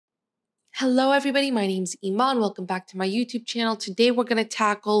Hello everybody, my name's Iman. Welcome back to my YouTube channel. Today we're going to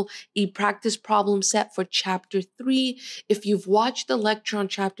tackle a practice problem set for chapter 3. If you've watched the lecture on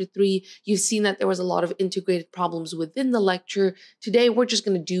chapter 3, you've seen that there was a lot of integrated problems within the lecture. Today we're just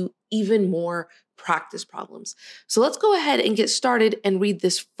going to do even more practice problems. So let's go ahead and get started and read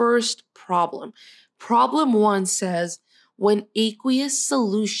this first problem. Problem 1 says, when aqueous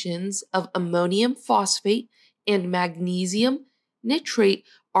solutions of ammonium phosphate and magnesium nitrate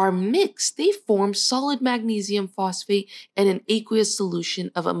are mixed, they form solid magnesium phosphate and an aqueous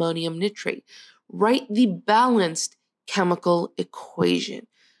solution of ammonium nitrate. Write the balanced chemical equation.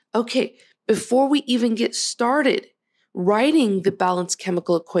 Okay, before we even get started writing the balanced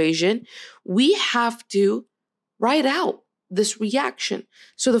chemical equation, we have to write out this reaction.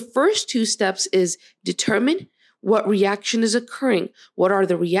 So the first two steps is determine what reaction is occurring, what are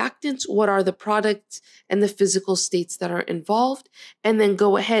the reactants, what are the products, and the physical states that are involved, and then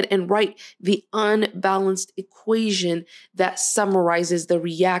go ahead and write the unbalanced equation that summarizes the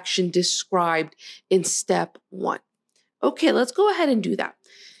reaction described in step 1. Okay, let's go ahead and do that.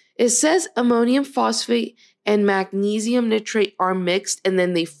 It says ammonium phosphate and magnesium nitrate are mixed and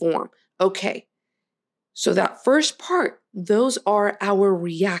then they form. Okay, so that first part, those are our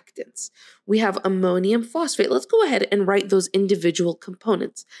reactants. We have ammonium phosphate. Let's go ahead and write those individual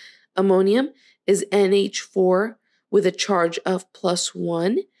components. Ammonium is NH4 with a charge of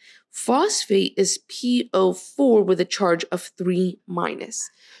 +1. Phosphate is PO4 with a charge of 3-.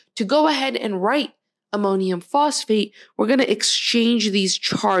 To go ahead and write ammonium phosphate, we're going to exchange these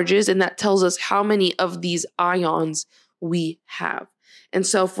charges, and that tells us how many of these ions we have. And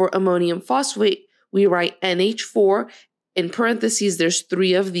so for ammonium phosphate, we write NH4, in parentheses, there's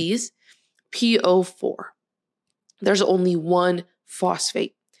 3 of these, PO4. There's only 1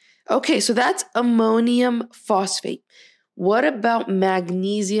 phosphate. Okay, so that's ammonium phosphate. What about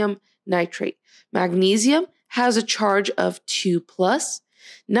magnesium nitrate? Magnesium has a charge of 2+.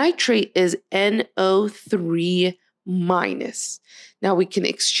 Nitrate is NO3-. Now we can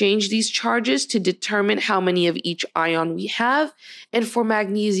exchange these charges to determine how many of each ion we have. And for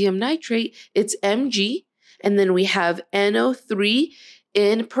magnesium nitrate, it's Mg. And then we have NO3.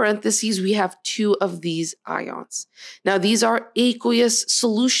 In parentheses, we have 2 of these ions. Now, these are aqueous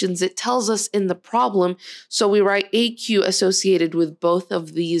solutions. It tells us in the problem. So we write AQ associated with both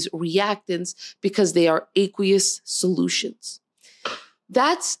of these reactants because they are aqueous solutions.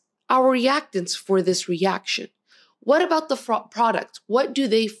 That's our reactants for this reaction. What about the product? What do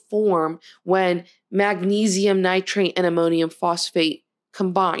they form when magnesium nitrate and ammonium phosphate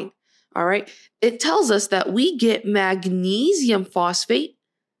combine? All right, it tells us that we get magnesium phosphate,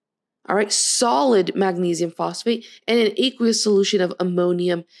 all right, solid magnesium phosphate, and an aqueous solution of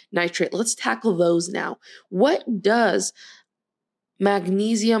ammonium nitrate. Let's tackle those now. What does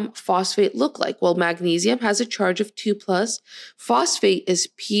magnesium phosphate look like? Well, magnesium has a charge of 2+. Phosphate is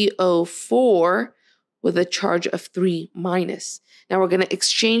PO4 with a charge of 3-. Now we're going to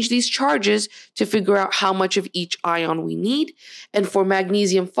exchange these charges to figure out how much of each ion we need. And for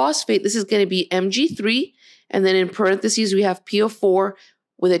magnesium phosphate, this is going to be Mg3. And then in parentheses, we have PO4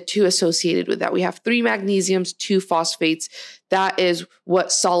 with a 2 associated with that. We have 3 magnesiums, 2 phosphates. That is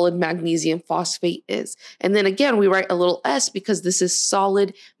what solid magnesium phosphate is. And then again, we write a little S because this is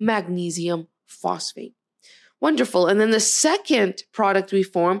solid magnesium phosphate. Wonderful. And then the second product we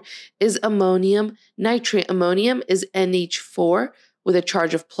form is ammonium nitrate. Ammonium is NH4 with a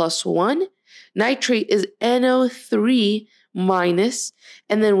charge of +1. Nitrate is NO3-.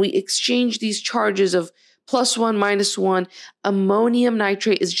 And then we exchange these charges of +1, -1. Ammonium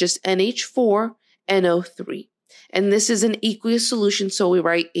nitrate is just NH4, NO3. And this is an aqueous solution, so we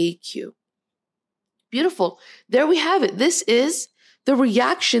write AQ. Beautiful. There we have it. This is the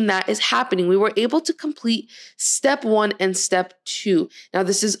reaction that is happening. We were able to complete step 1 and step 2. Now,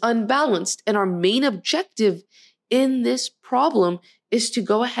 this is unbalanced, and our main objective in this problem is to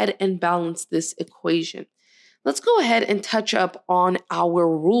go ahead and balance this equation. Let's go ahead and touch up on our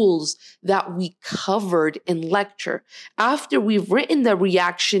rules that we covered in lecture. After we've written the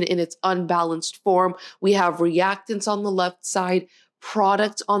reaction in its unbalanced form, we have reactants on the left side,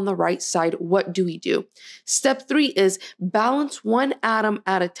 products on the right side. What do we do? Step 3 is balance 1 atom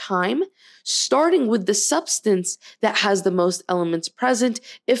at a time, starting with the substance that has the most elements present.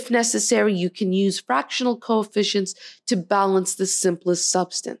 If necessary, you can use fractional coefficients to balance the simplest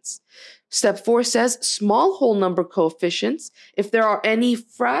substance. Step 4 says small whole number coefficients. If there are any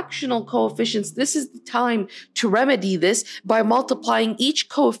fractional coefficients, this is the time to remedy this by multiplying each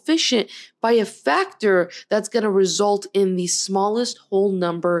coefficient by a factor that's going to result in the smallest whole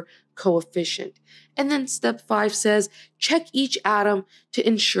number coefficient. And then step 5 says, check each atom to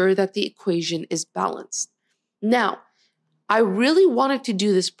ensure that the equation is balanced. Now, I really wanted to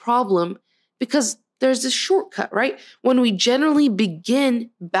do this problem because there's a shortcut, right? When we generally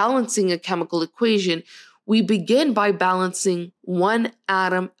begin balancing a chemical equation, we begin by balancing one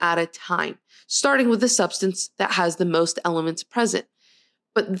atom at a time, starting with the substance that has the most elements present.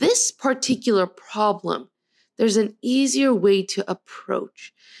 But this particular problem, there's an easier way to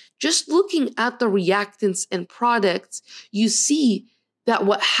approach. Just looking at the reactants and products, you see that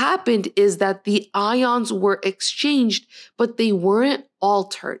what happened is that the ions were exchanged, but they weren't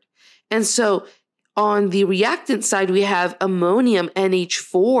altered. And so on the reactant side, we have ammonium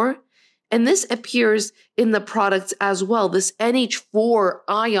NH4, and this appears in the products as well. This NH4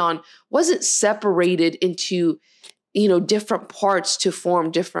 ion wasn't separated into different parts to form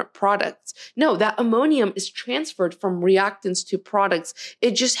different products. No, that ammonium is transferred from reactants to products.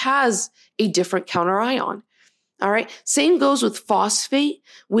 It just has a different counter ion. All right. Same goes with phosphate,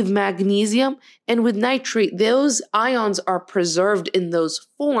 with magnesium, and with nitrate. Those ions are preserved in those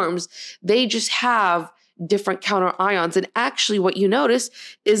forms. They just have different counter ions. And actually what you notice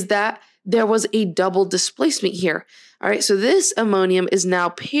is that there was a double displacement here. All right. So this ammonium is now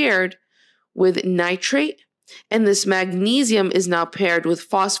paired with nitrate, and this magnesium is now paired with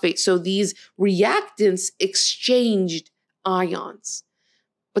phosphate. So these reactants exchanged ions,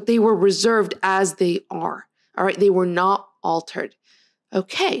 but they were reserved as they are. All right, they were not altered.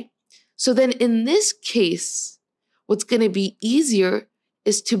 Okay, so then in this case, what's going to be easier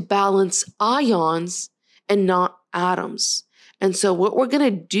is to balance ions and not atoms. And so what we're going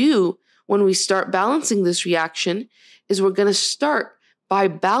to do when we start balancing this reaction is we're going to start by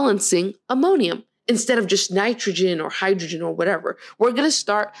balancing ammonium. Instead of just nitrogen or hydrogen or whatever, we're going to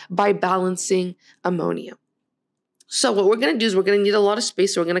start by balancing ammonium. So what we're going to do is we're going to need a lot of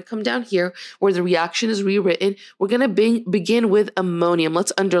space. So we're going to come down here where the reaction is rewritten. We're going to begin with ammonium.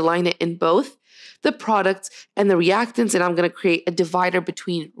 Let's underline it in both the products and the reactants. And I'm going to create a divider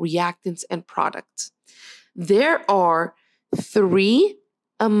between reactants and products. There are 3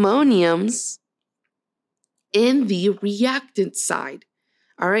 ammoniums in the reactant side.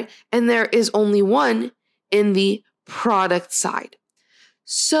 All right. And there is only 1 in the product side.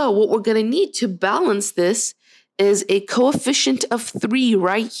 So what we're going to need to balance this is a coefficient of 3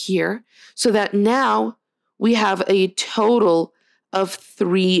 right here, so that now we have a total of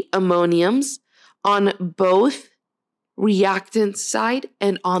 3 ammoniums on both reactant side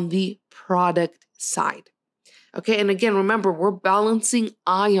and on the product side. Okay. And again, remember, we're balancing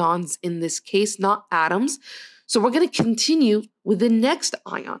ions in this case, not atoms. So we're going to continue with the next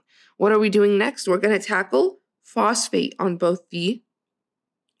ion. What are we doing next? We're going to tackle phosphate on both the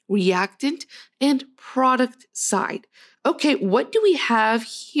reactant and product side. Okay, what do we have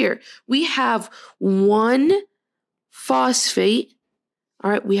here? We have 1 phosphate.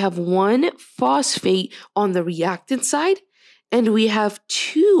 All right, we have 1 phosphate on the reactant side, and we have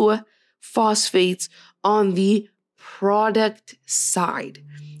 2 phosphates on the product side.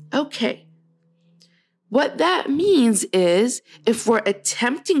 Okay. What that means is if we're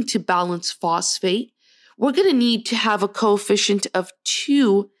attempting to balance phosphate, we're going to need to have a coefficient of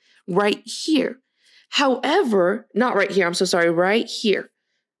 2 right here. However, not right here, I'm so sorry, right here.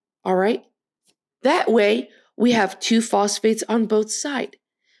 All right. That way we have 2 phosphates on both sides.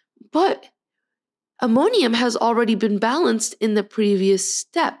 But ammonium has already been balanced in the previous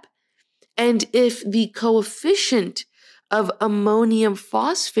step. And if the coefficient of ammonium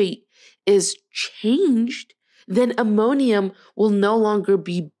phosphate is changed, then ammonium will no longer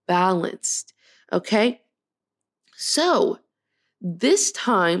be balanced. Okay? So this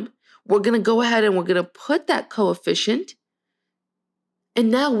time, we're going to go ahead and we're going to put that coefficient. And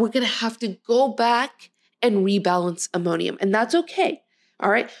now we're going to have to go back and rebalance ammonium. And that's okay.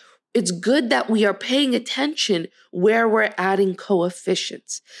 All right? It's good that we are paying attention where we're adding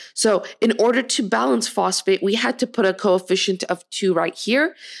coefficients. So in order to balance phosphate, we had to put a coefficient of 2 right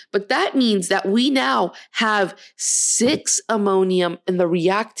here. But that means that we now have 6 ammonium in the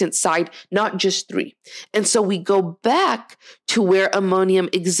reactant side, not just 3. And so we go back to where ammonium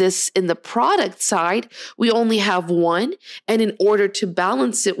exists in the product side. We only have 1. And in order to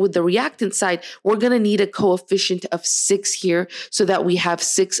balance it with the reactant side, we're going to need a coefficient of 6 here so that we have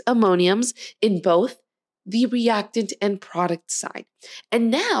 6 ammoniums in both the reactant and product side.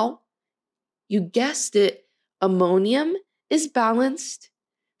 And now, you guessed it, ammonium is balanced,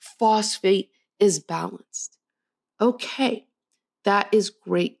 phosphate is balanced. Okay, that is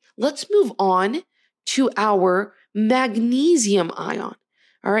great. Let's move on to our magnesium ion.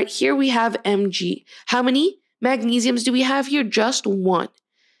 All right, here we have Mg. How many magnesiums do we have here? Just 1.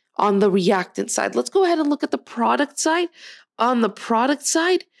 on the reactant side. Let's go ahead and look at the product side. On the product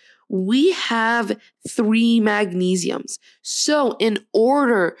side, we have 3 magnesiums. So in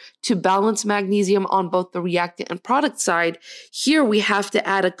order to balance magnesium on both the reactant and product side, here we have to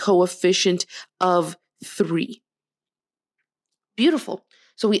add a coefficient of 3. Beautiful.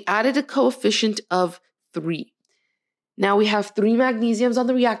 So we added a coefficient of 3. Now we have 3 magnesiums on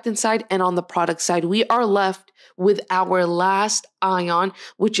the reactant side, and on the product side, we are left with our last ion,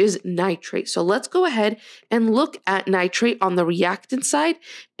 which is nitrate. So let's go ahead and look at nitrate on the reactant side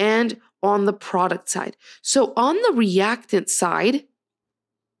and on the product side. So on the reactant side,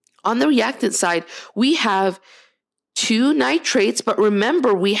 we have 2 nitrates, but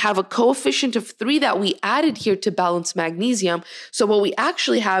remember we have a coefficient of 3 that we added here to balance magnesium. So what we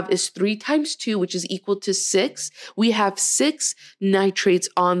actually have is 3 times 2, which is equal to 6. We have 6 nitrates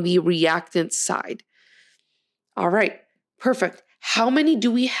on the reactant side. All right, perfect. How many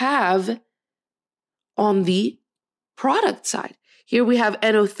do we have on the product side? Here we have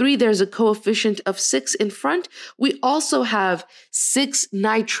NO3, there's a coefficient of 6 in front. We also have 6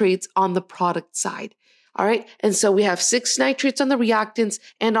 nitrates on the product side. All right, and so we have 6 nitrates on the reactants,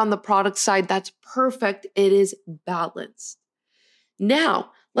 and on the product side, that's perfect. It is balanced.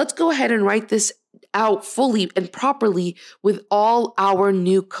 Now, let's go ahead and write this out fully and properly with all our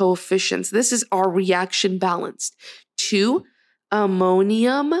new coefficients. This is our reaction balanced. 2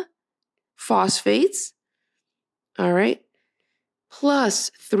 ammonium phosphates, all right,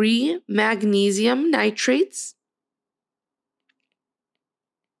 plus 3 magnesium nitrates,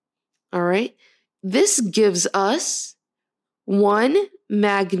 all right. This gives us 1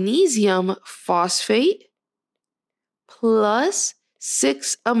 magnesium phosphate plus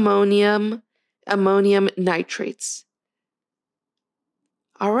 6 ammonium nitrates.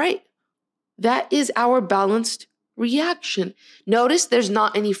 All right, that is our balanced reaction. Notice there's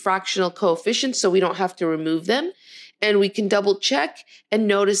not any fractional coefficients, so we don't have to remove them. And we can double check and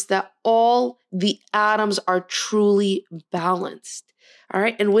notice that all the atoms are truly balanced. All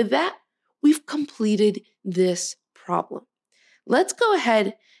right, and with that, we've completed this problem. Let's go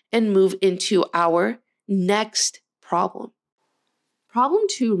ahead and move into our next problem. Problem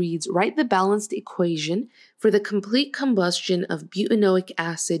 2 reads, write the balanced equation for the complete combustion of butanoic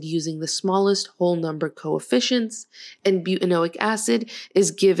acid using the smallest whole number coefficients, and butanoic acid is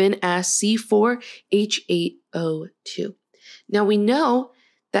given as C4H8O2. Now we know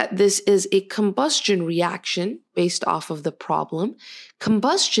that this is a combustion reaction based off of the problem.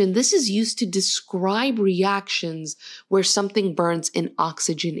 Combustion, this is used to describe reactions where something burns in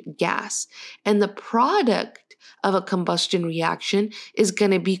oxygen gas. And the product of a combustion reaction is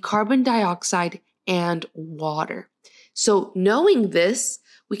going to be carbon dioxide and water. So knowing this,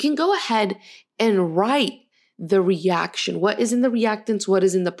 we can go ahead and write the reaction. What is in the reactants? What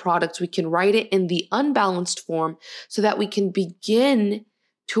is in the products? We can write it in the unbalanced form so that we can begin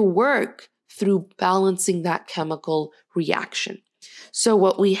to work through balancing that chemical reaction. So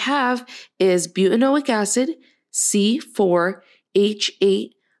what we have is butanoic acid,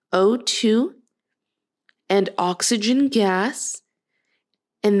 C4H8O2, and oxygen gas,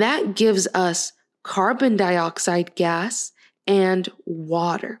 and that gives us carbon dioxide gas and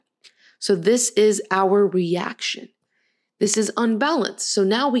water. So this is our reaction. This is unbalanced. So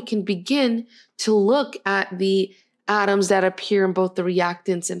now we can begin to look at the atoms that appear in both the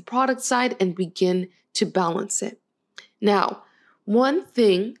reactants and product side and begin to balance it. Now, one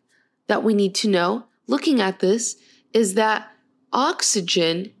thing that we need to know looking at this is that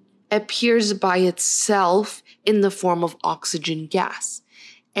oxygen appears by itself in the form of oxygen gas.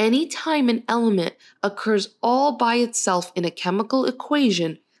 Anytime an element occurs all by itself in a chemical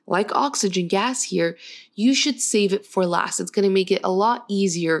equation, like oxygen gas here, you should save it for last. It's going to make it a lot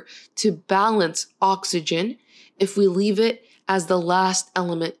easier to balance oxygen if we leave it as the last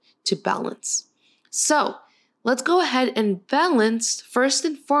element to balance. So let's go ahead and balance, first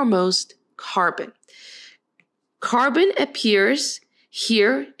and foremost, carbon. Carbon appears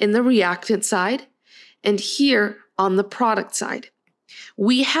here in the reactant side and here on the product side.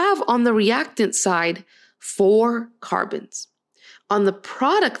 We have on the reactant side 4 carbons. On the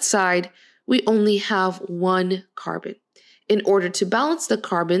product side, we only have 1 carbon. In order to balance the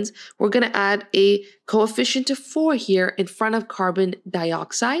carbons, we're going to add a coefficient of 4 here in front of carbon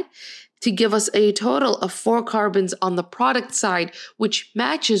dioxide to give us a total of 4 carbons on the product side, which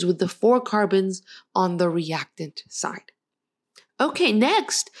matches with the 4 carbons on the reactant side. Okay,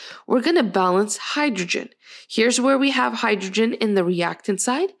 next, we're going to balance hydrogen. Here's where we have hydrogen in the reactant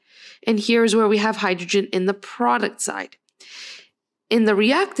side, and here's where we have hydrogen in the product side. In the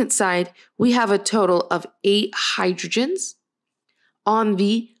reactant side, we have a total of 8 hydrogens. On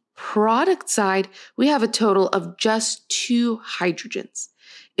the product side, we have a total of just 2 hydrogens.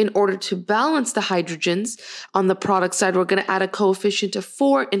 In order to balance the hydrogens, on the product side, we're going to add a coefficient of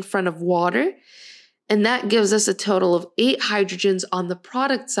 4 in front of water. And that gives us a total of 8 hydrogens on the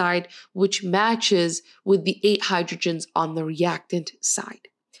product side, which matches with the 8 hydrogens on the reactant side.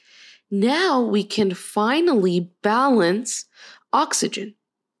 Now we can finally balance oxygen.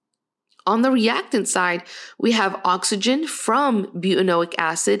 On the reactant side, we have oxygen from butanoic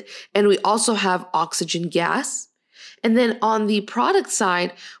acid, and we also have oxygen gas. And then on the product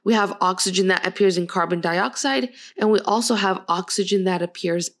side, we have oxygen that appears in carbon dioxide, and we also have oxygen that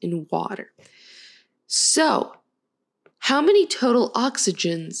appears in water. So, how many total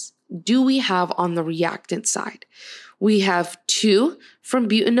oxygens do we have on the reactant side? We have 2 from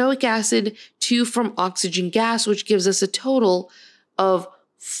butanoic acid, 2 from oxygen gas, which gives us a total of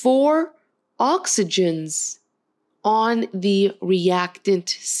 4 oxygens on the reactant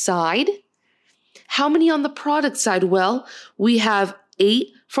side. How many on the product side? Well, we have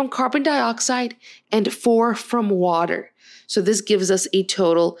 8 from carbon dioxide and 4 from water. So this gives us a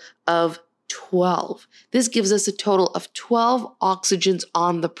total of 12. This gives us a total of 12 oxygens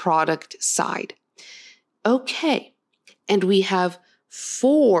on the product side. Okay, and we have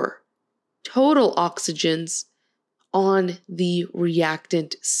 4 total oxygens on the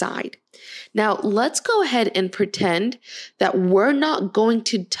reactant side. Now, let's go ahead and pretend that we're not going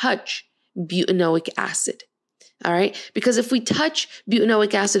to touch butanoic acid. All right, because if we touch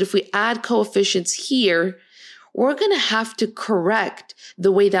butanoic acid, if we add coefficients here, we're going to have to correct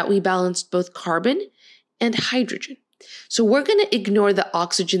the way that we balanced both carbon and hydrogen. So we're going to ignore the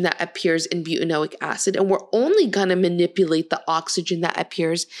oxygen that appears in butanoic acid, and we're only going to manipulate the oxygen that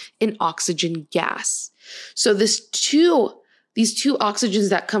appears in oxygen gas. So these two oxygens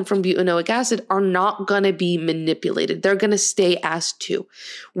that come from butanoic acid are not going to be manipulated. They're going to stay as 2.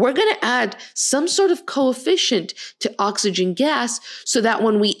 We're going to add some sort of coefficient to oxygen gas so that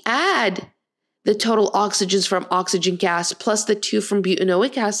when we add the total oxygens from oxygen gas plus the 2 from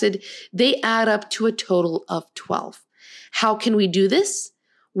butanoic acid, they add up to a total of 12. How can we do this?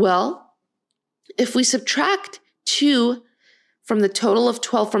 Well, if we subtract 2 from the total of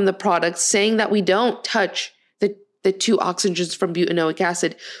 12 from the product, saying that we don't touch the 2 oxygens from butanoic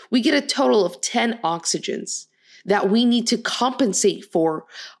acid, we get a total of 10 oxygens that we need to compensate for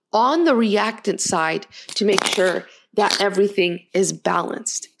on the reactant side to make sure that everything is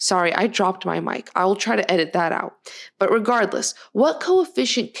balanced. Sorry, I dropped my mic. I will try to edit that out. But regardless, what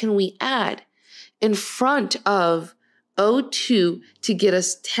coefficient can we add in front of O2 to get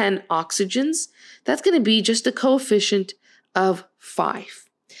us 10 oxygens? That's going to be just a coefficient of 5.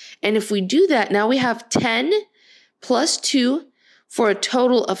 And if we do that, now we have 10 plus 2 for a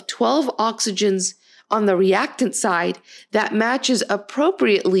total of 12 oxygens on the reactant side that matches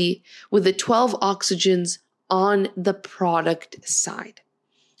appropriately with the 12 oxygens on the product side.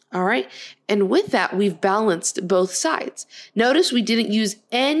 All right, and with that, we've balanced both sides. Notice we didn't use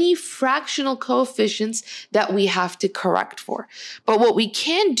any fractional coefficients that we have to correct for. But what we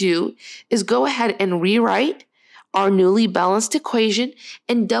can do is go ahead and rewrite our newly balanced equation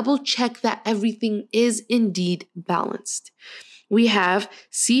and double check that everything is indeed balanced. We have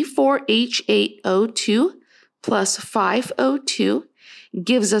C4H8O2 plus 5O2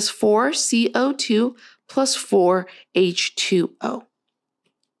 gives us 4CO2 plus 4H2O.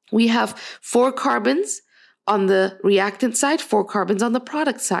 We have 4 carbons on the reactant side, 4 carbons on the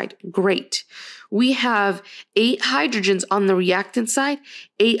product side. Great. We have 8 hydrogens on the reactant side,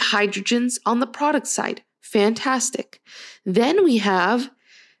 8 hydrogens on the product side. Fantastic. Then we have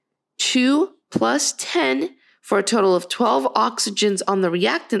 2 plus 10 for a total of 12 oxygens on the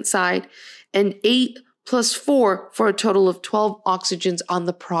reactant side and 8 plus 4 for a total of 12 oxygens on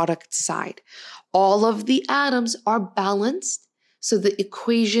the product side. All of the atoms are balanced, so the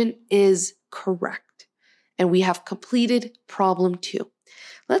equation is correct. And we have completed problem 2.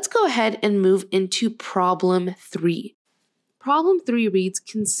 Let's go ahead and move into problem 3. Problem 3 reads,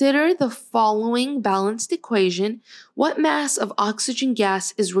 consider the following balanced equation. What mass of oxygen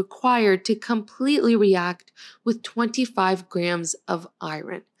gas is required to completely react with 25 grams of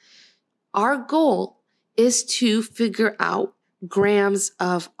iron? Our goal is to figure out grams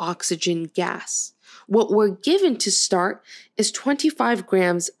of oxygen gas. What we're given to start is 25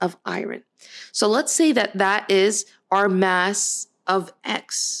 grams of iron. So let's say that that is our mass of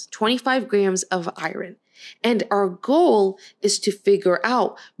X, 25 grams of iron. And our goal is to figure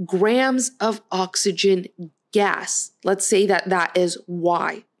out grams of oxygen gas. Let's say that that is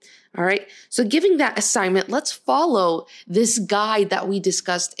Y. All right, so giving that assignment, let's follow this guide that we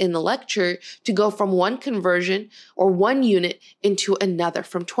discussed in the lecture to go from one conversion or one unit into another,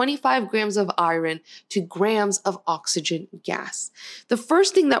 from 25 grams of iron to grams of oxygen gas. The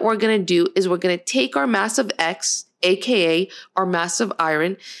first thing that we're going to do is we're going to take our mass of X, aka our mass of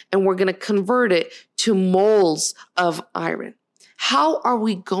iron, and we're going to convert it to moles of iron. How are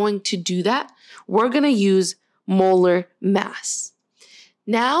we going to do that? We're going to use molar mass.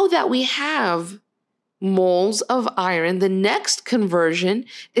 Now that we have moles of iron, the next conversion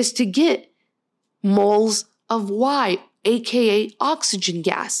is to get moles of Y, aka oxygen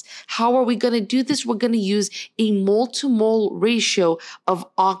gas. How are we going to do this? We're going to use a mole-to-mole ratio of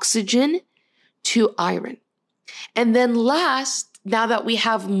oxygen to iron. And then last, now that we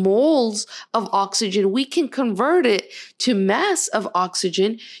have moles of oxygen, we can convert it to mass of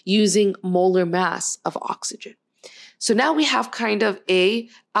oxygen using molar mass of oxygen. So now we have kind of a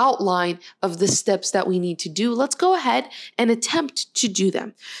outline of the steps that we need to do. Let's go ahead and attempt to do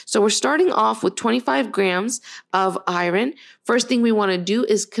them. So we're starting off with 25 grams of iron. First thing we want to do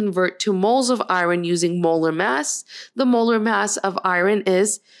is convert to moles of iron using molar mass. The molar mass of iron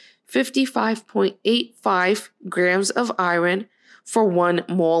is 55.85 grams of iron for 1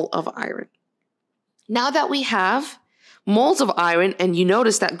 mole of iron. Now that we have moles of iron, and you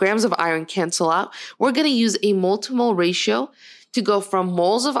notice that grams of iron cancel out, we're going to use a mole-to-mole ratio to go from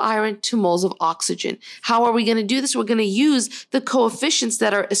moles of iron to moles of oxygen. How are we going to do this? We're going to use the coefficients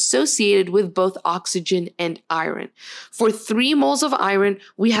that are associated with both oxygen and iron. For 3 moles of iron,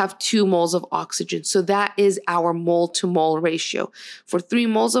 we have 2 moles of oxygen. So that is our mole-to-mole ratio. For 3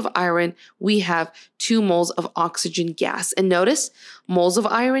 moles of iron, we have 2 moles of oxygen gas. And notice, moles of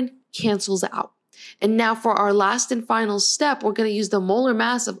iron cancels out. And now for our last and final step, we're going to use the molar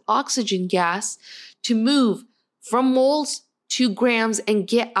mass of oxygen gas to move from moles to grams and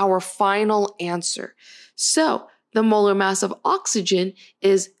get our final answer. So the molar mass of oxygen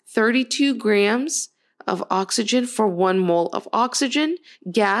is 32 grams of oxygen for 1 mole of oxygen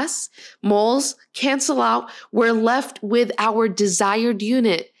gas. Moles cancel out. We're left with our desired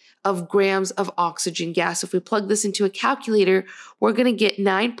unit of grams of oxygen gas. If we plug this into a calculator, we're going to get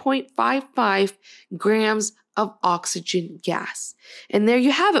 9.55 grams of oxygen gas. And there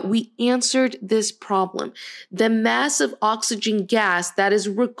you have it. We answered this problem. The mass of oxygen gas that is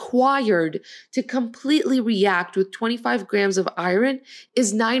required to completely react with 25 grams of iron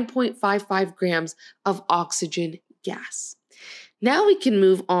is 9.55 grams of oxygen gas. Now we can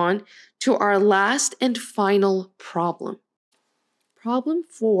move on to our last and final problem. Problem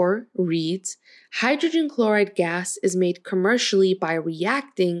 4 reads, hydrogen chloride gas is made commercially by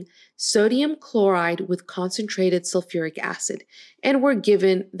reacting sodium chloride with concentrated sulfuric acid, and we're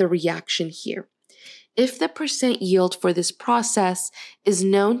given the reaction here. If the percent yield for this process is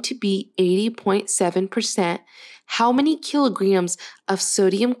known to be 80.7%, how many kilograms of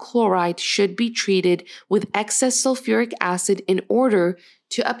sodium chloride should be treated with excess sulfuric acid in order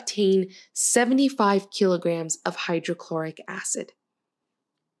to obtain 75 kilograms of hydrochloric acid?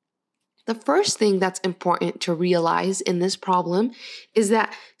 The first thing that's important to realize in this problem is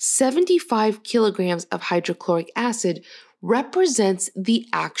that 75 kilograms of hydrochloric acid represents the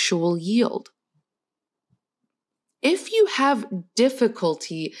actual yield. If you have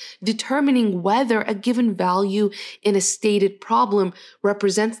difficulty determining whether a given value in a stated problem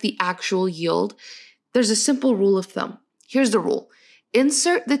represents the actual yield, there's a simple rule of thumb. Here's the rule.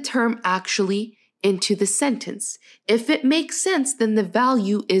 Insert the term actually into the sentence. If it makes sense, then the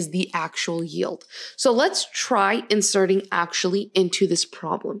value is the actual yield. So let's try inserting actually into this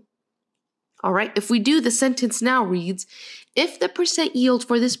problem. All right, if we do, the sentence now reads, if the percent yield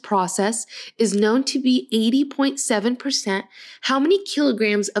for this process is known to be 80.7%, how many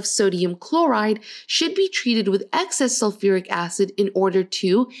kilograms of sodium chloride should be treated with excess sulfuric acid in order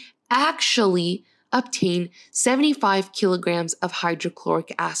to actually obtain 75 kilograms of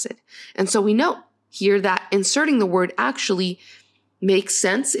hydrochloric acid? And so we know here that inserting the word actually makes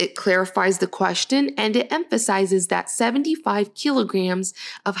sense. It clarifies the question and it emphasizes that 75 kilograms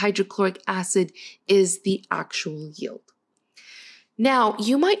of hydrochloric acid is the actual yield. Now,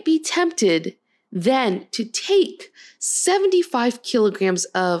 you might be tempted then to take 75 kilograms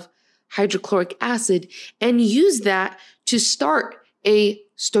of hydrochloric acid and use that to start a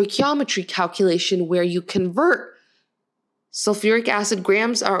stoichiometry calculation where you convert sulfuric acid,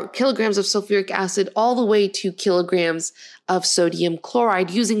 grams or kilograms of sulfuric acid all the way to kilograms of sodium chloride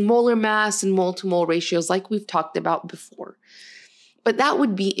using molar mass and mole-to-mole ratios like we've talked about before. But that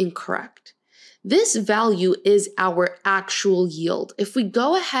would be incorrect. This value is our actual yield. If we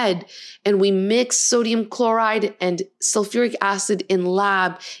go ahead and we mix sodium chloride and sulfuric acid in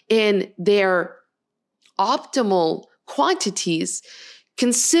lab in their optimal quantities,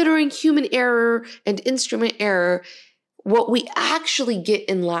 considering human error and instrument error, what we actually get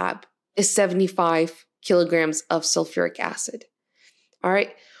in lab is 75 kilograms of sulfuric acid. All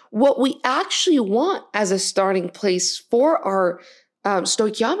right. What we actually want as a starting place for our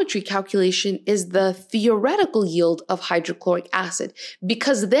stoichiometry calculation is the theoretical yield of hydrochloric acid,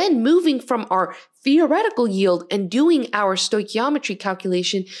 because then moving from our theoretical yield and doing our stoichiometry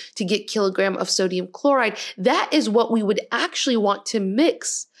calculation to get kilogram of sodium chloride, that is what we would actually want to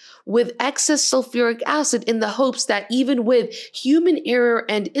mix with excess sulfuric acid in the hopes that even with human error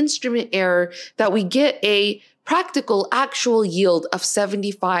and instrument error, that we get a practical actual yield of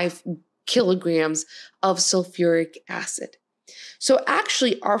 75 kilograms of sulfuric acid. So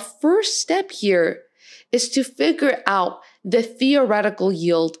actually, our first step here is to figure out the theoretical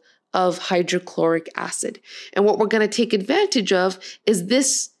yield of hydrochloric acid. And what we're going to take advantage of is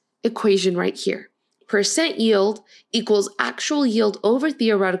this equation right here. Percent yield equals actual yield over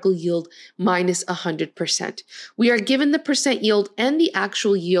theoretical yield minus 100%. We are given the percent yield and the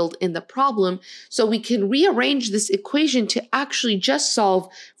actual yield in the problem, so we can rearrange this equation to actually just solve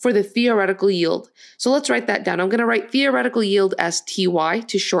for the theoretical yield. So let's write that down. I'm going to write theoretical yield as TY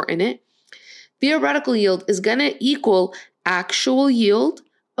to shorten it. Theoretical yield is going to equal actual yield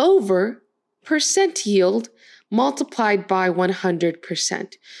over percent yield multiplied by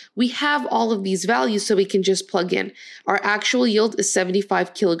 100%. We have all of these values, so we can just plug in. Our actual yield is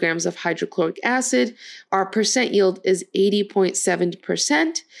 75 kilograms of hydrochloric acid. Our percent yield is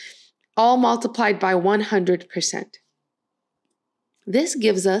 80.7%, all multiplied by 100%. This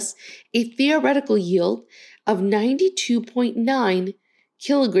gives us a theoretical yield of 92.9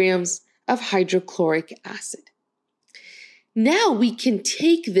 kilograms of hydrochloric acid. Now we can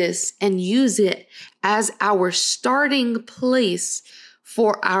take this and use it as our starting place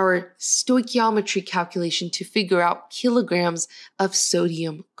for our stoichiometry calculation to figure out kilograms of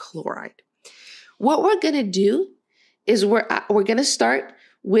sodium chloride. What we're going to do is we're going to start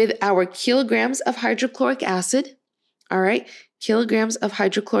with our kilograms of hydrochloric acid. All right, kilograms of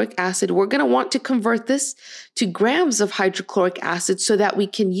hydrochloric acid. We're going to want to convert this to grams of hydrochloric acid so that we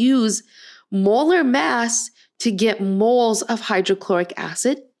can use molar mass to get moles of hydrochloric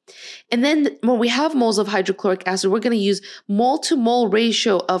acid. And then when we have moles of hydrochloric acid, we're going to use mole to mole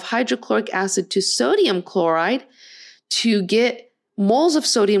ratio of hydrochloric acid to sodium chloride to get moles of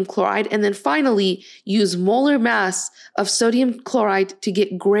sodium chloride, and then finally use molar mass of sodium chloride to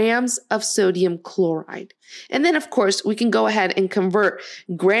get grams of sodium chloride. And then, of course, we can go ahead and convert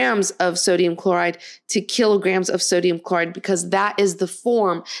grams of sodium chloride to kilograms of sodium chloride, because that is the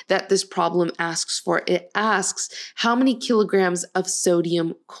form that this problem asks for. It asks how many kilograms of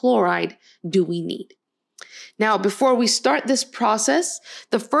sodium chloride do we need? Now, before we start this process,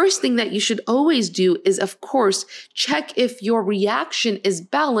 the first thing that you should always do is, of course, check if your reaction is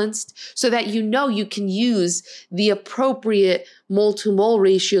balanced so that you know you can use the appropriate mole-to-mole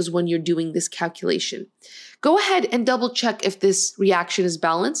ratios when you're doing this calculation. Go ahead and double check if this reaction is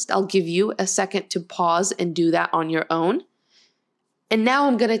balanced. I'll give you a second to pause and do that on your own. And now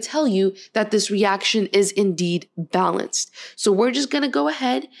I'm going to tell you that this reaction is indeed balanced. So we're just going to go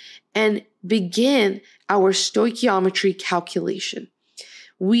ahead and begin our stoichiometry calculation.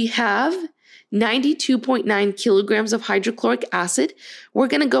 We have 92.9 kilograms of hydrochloric acid. We're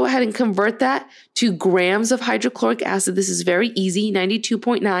going to go ahead and convert that to grams of hydrochloric acid. This is very easy.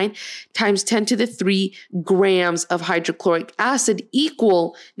 92.9 times 10 to the 3 grams of hydrochloric acid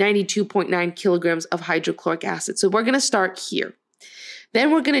equal 92.9 kilograms of hydrochloric acid. So we're going to start here.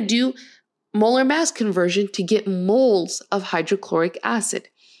 Then we're going to do molar mass conversion to get moles of hydrochloric acid.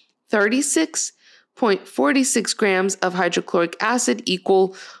 36.46 grams of hydrochloric acid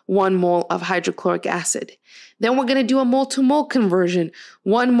equal 1 mole of hydrochloric acid. Then we're going to do a mole-to-mole conversion.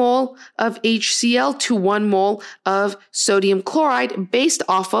 1 mole of HCl to 1 mole of sodium chloride based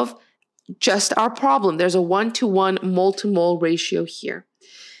off of just our problem. There's a 1-to-1 mole-to-mole ratio here.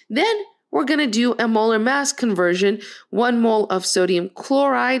 Then we're going to do a molar mass conversion. 1 mole of sodium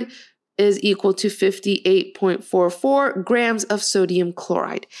chloride is equal to 58.44 grams of sodium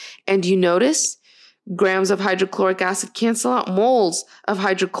chloride. And you notice grams of hydrochloric acid cancel out, moles of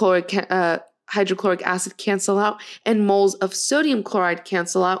hydrochloric acid cancel out, and moles of sodium chloride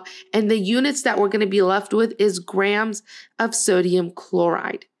cancel out. And the units that we're going to be left with is grams of sodium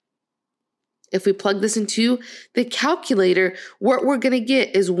chloride. If we plug this into the calculator, what we're going to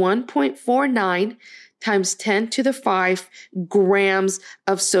get is 1.49 times 10 to the 5 grams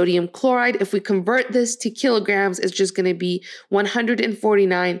of sodium chloride. If we convert this to kilograms, it's just going to be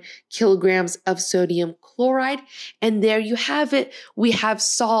 149 kilograms of sodium chloride. And there you have it. We have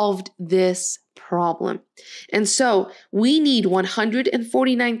solved this problem. And so we need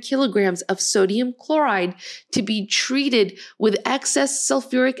 149 kilograms of sodium chloride to be treated with excess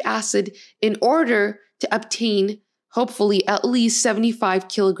sulfuric acid in order to obtain, hopefully, at least 75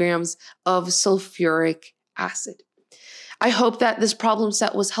 kilograms of sulfuric acid. I hope that this problem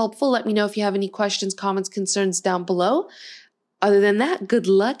set was helpful. Let me know if you have any questions, comments, concerns down below. Other than that, good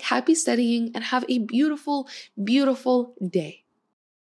luck, happy studying, and have a beautiful, beautiful day.